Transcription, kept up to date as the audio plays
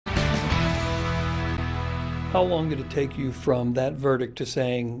How long did it take you from that verdict to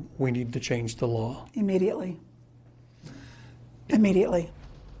saying we need to change the law? Immediately. Immediately.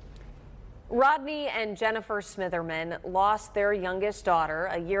 Rodney and Jennifer Smitherman lost their youngest daughter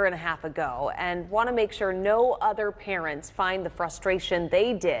a year and a half ago and want to make sure no other parents find the frustration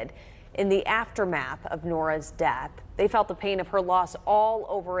they did in the aftermath of Norah's death. They felt the pain of her loss all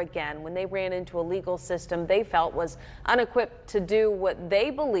over again when they ran into a legal system they felt was unequipped to do what they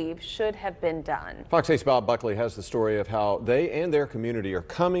believe should have been done. Fox 8's Bob Buckley has the story of how they and their community are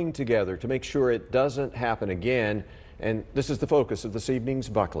coming together to make sure it doesn't happen again. And this is the focus of this evening's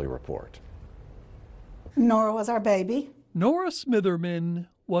Buckley Report. Norah was our baby. Norah Smitherman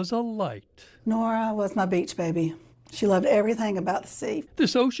was a light. Norah was my beach baby. She loved everything about the sea.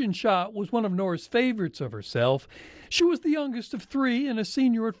 This ocean shot was one of Norah's favorites of herself. She was the youngest of three and a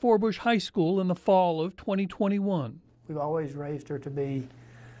senior at Forbush High School in the fall of 2021. We've always raised her to be,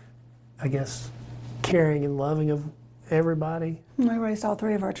 I guess, caring and loving of everybody. We raised all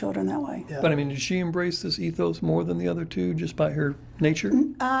three of our children that way. Yeah. But I mean, did she embrace this ethos more than the other two just by her nature?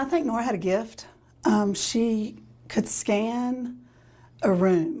 I think Norah had a gift. She could scan a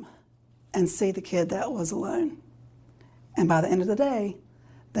room and see the kid that was alone. And by the end of the day,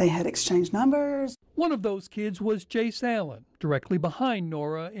 they had exchanged numbers. One of those kids was Jace Allen, directly behind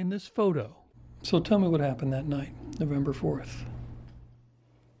Norah in this photo. So tell me what happened that night, November 4th.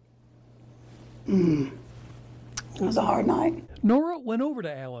 It was a hard night. Norah went over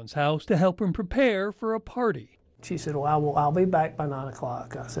to Allen's house to help him prepare for a party. She said, well, I'll be back by 9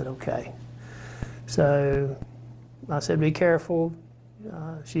 o'clock. I said, okay. So I said, be careful.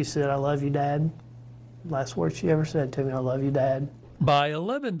 She said, I love you, Dad. Last word she ever said to me, I love you, Dad. By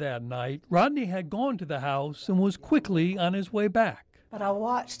 11 that night, Rodney had gone to the house and was quickly on his way back. But I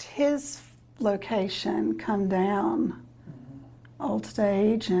watched his location come down, Old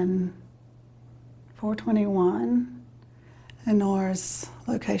Stage and 421, and Norah's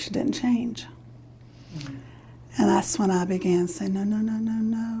location didn't change. And that's when I began saying, no, no, no, no,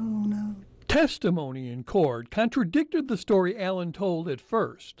 no, no. Testimony in court contradicted the story Allen told at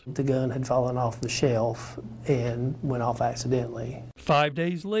first. The gun had fallen off the shelf and went off accidentally. 5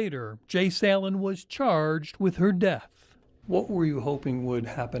 days later, Jace Allen was charged with her death. What were you hoping would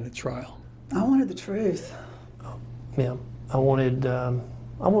happen at trial? I wanted the truth. Yeah, I wanted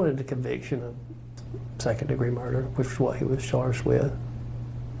a conviction of second-degree murder, which is what he was charged with.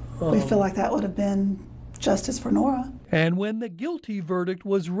 We feel like that would have been justice for Norah. And when the guilty verdict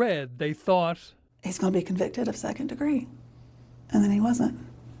was read, they thought, he's going to be convicted of second degree. And then he wasn't.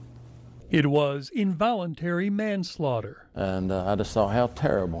 It was involuntary manslaughter. And I just thought how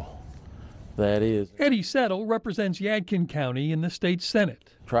terrible that is. Eddie Settle represents Yadkin County in the state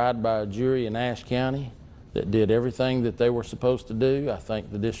Senate. Tried by a jury in Ashe County that did everything that they were supposed to do. I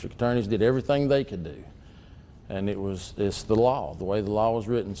think the district attorneys did everything they could do. And it's the law, the way the law was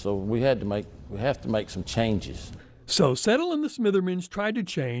written. So we have to make some changes. So Settle and the Smithermans tried to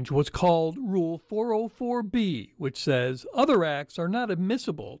change what's called Rule 404B, which says other acts are not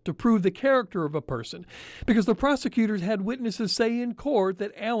admissible to prove the character of a person because the prosecutors had witnesses say in court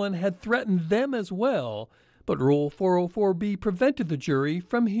that Allen had threatened them as well, but Rule 404B prevented the jury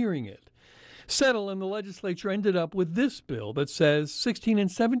from hearing it. Settle and the legislature ended up with this bill that says 16 and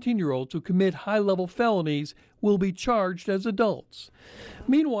 17-year-olds who commit high-level felonies will be charged as adults.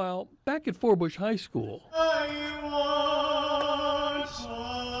 Meanwhile, back at Forbush High School,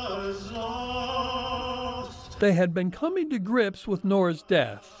 they had been coming to grips with Norah's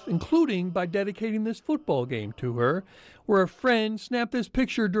death, including by dedicating this football game to her, where a friend snapped this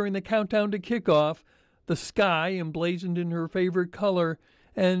picture during the countdown to kickoff, the sky emblazoned in her favorite color,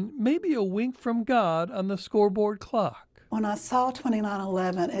 and maybe a wink from God on the scoreboard clock. When I saw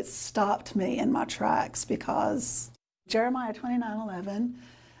 29:11, it stopped me in my tracks because Jeremiah 29:11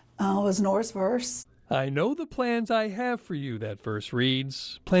 was Norah's verse. I know the plans I have for you, that verse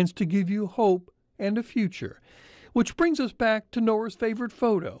reads, plans to give you hope and a future. Which brings us back to Norah's favorite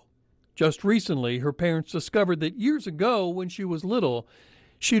photo. Just recently, her parents discovered that years ago, when she was little,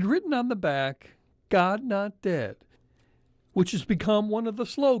 she'd written on the back, God Not Dead, which has become one of the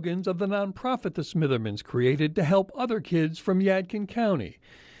slogans of the nonprofit the Smithermans created to help other kids from Yadkin County.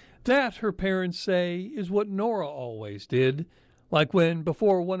 That, her parents say, is what Norah always did. Like when,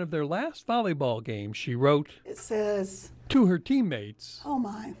 before one of their last volleyball games, she wrote, it says, to her teammates, oh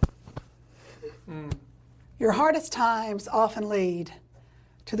my, your hardest times often lead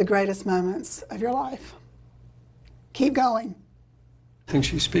to the greatest moments of your life. Keep going. Think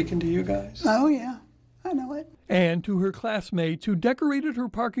she's speaking to you guys? Oh yeah, I know it. And to her classmates who decorated her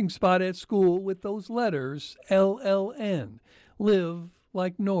parking spot at school with those letters, LLN, Live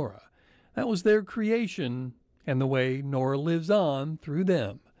Like Norah. That was their creation, and the way Norah lives on through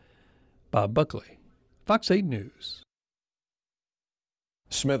them. Bob Buckley, Fox 8 News.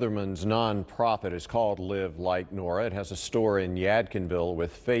 Smitherman's nonprofit is called Live Like Norah. It has a store in Yadkinville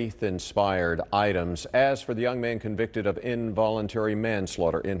with faith-inspired items. As for the young man convicted of involuntary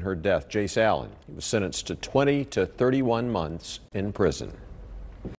manslaughter in her death, Jace Allen, he was sentenced to 20 to 31 months in prison.